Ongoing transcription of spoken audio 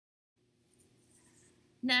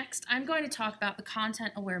Next, I'm going to talk about the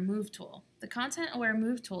Content-Aware Move tool. The Content-Aware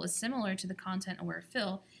Move tool is similar to the Content-Aware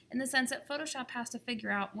Fill in the sense that Photoshop has to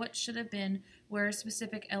figure out what should have been where a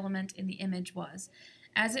specific element in the image was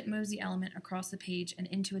as it moves the element across the page and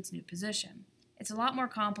into its new position. It's a lot more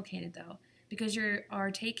complicated though, because you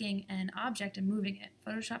are taking an object and moving it.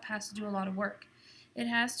 Photoshop has to do a lot of work. It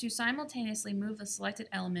has to simultaneously move the selected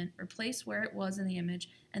element, replace where it was in the image,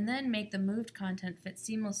 and then make the moved content fit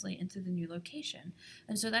seamlessly into the new location.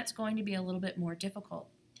 And so that's going to be a little bit more difficult.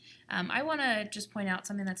 I want to just point out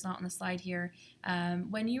something that's not on the slide here.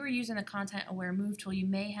 When you are using the Content-Aware Move tool, you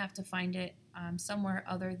may have to find it somewhere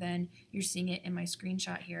other than you're seeing it in my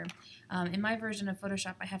screenshot here. In my version of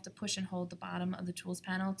Photoshop, I have to push and hold the bottom of the Tools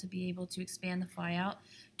panel to be able to expand the flyout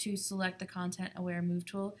to select the Content-Aware Move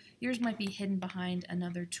tool. Yours might be hidden behind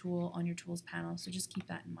another tool on your Tools panel, so just keep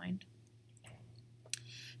that in mind.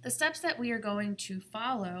 The steps that we are going to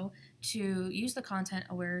follow to use the Content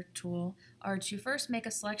Aware tool are to first make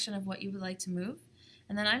a selection of what you would like to move,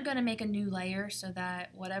 and then I'm going to make a new layer so that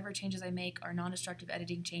whatever changes I make are non-destructive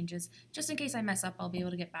editing changes. Just in case I mess up, I'll be able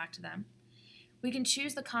to get back to them. We can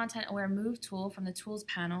choose the Content Aware Move tool from the Tools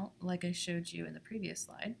panel like I showed you in the previous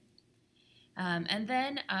slide. And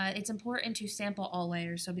then it's important to sample all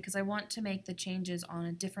layers. So because I want to make the changes on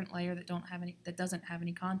a different layer that doesn't have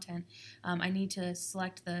any content, I need to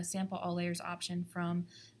select the Sample All Layers option from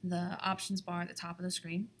the options bar at the top of the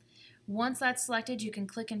screen. Once that's selected, you can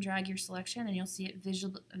click and drag your selection and you'll see it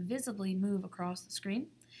visibly move across the screen.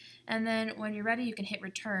 And then when you're ready, you can hit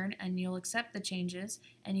return and you'll accept the changes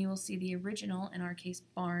and you will see the original, in our case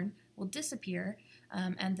barn, will disappear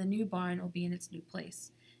and the new barn will be in its new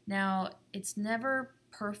place. Now, it's never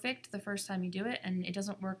perfect the first time you do it, and it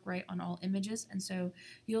doesn't work right on all images, and so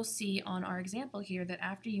you'll see on our example here that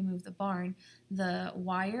after you move the barn, the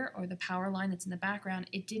wire or the power line that's in the background,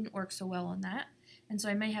 it didn't work so well on that, and so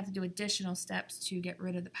I may have to do additional steps to get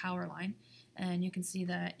rid of the power line. And you can see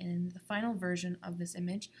that in the final version of this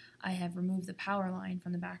image, I have removed the power line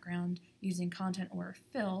from the background using Content-Aware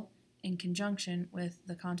Fill in conjunction with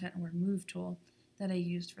the Content-Aware Move tool that I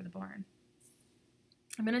used for the barn.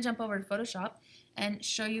 I'm going to jump over to Photoshop and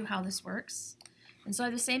show you how this works. And so I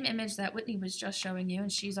have the same image that Whitney was just showing you,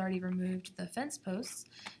 and she's already removed the fence posts.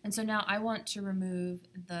 And so now I want to remove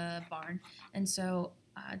the barn. And so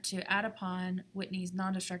to add upon Whitney's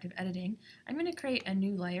non-destructive editing, I'm going to create a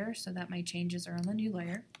new layer so that my changes are on the new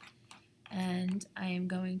layer. And I am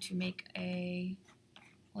going to make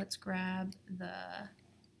let's grab the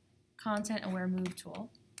Content-Aware Move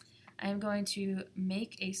tool. I am going to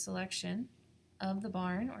make a selection of the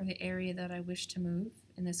barn or the area that I wish to move.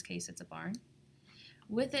 In this case, it's a barn.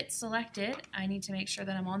 With it selected, I need to make sure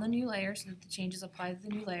that I'm on the new layer so that the changes apply to the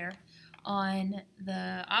new layer. On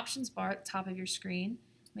the options bar at the top of your screen,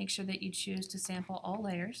 make sure that you choose to sample all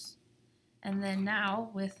layers. And then now,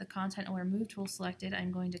 with the Content-Aware Move tool selected,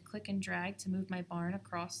 I'm going to click and drag to move my barn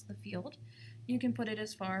across the field. You can put it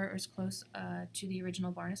as far or as close to the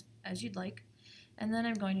original barn as you'd like. And then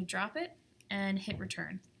I'm going to drop it and hit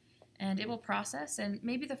return. And it will process, and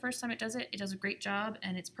maybe the first time it does a great job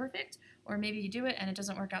and it's perfect, or maybe you do it and it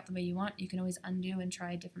doesn't work out the way you want. You can always undo and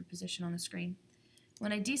try a different position on the screen.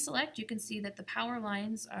 When I deselect, you can see that the power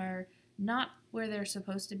lines are not where they're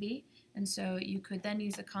supposed to be, and so you could then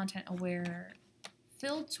use the Content-Aware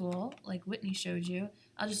Fill tool like Whitney showed you.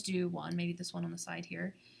 I'll just do one, maybe this one on the side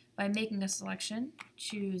here. By making a selection,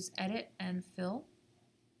 choose Edit and Fill,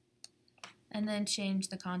 and then change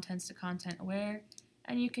the contents to Content-Aware.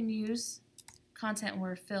 And you can use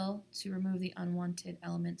Content-Aware Fill to remove the unwanted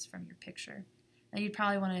elements from your picture. Now you'd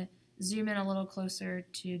probably want to zoom in a little closer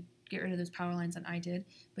to get rid of those power lines than I did,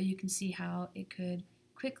 but you can see how it could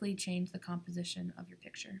quickly change the composition of your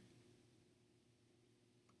picture.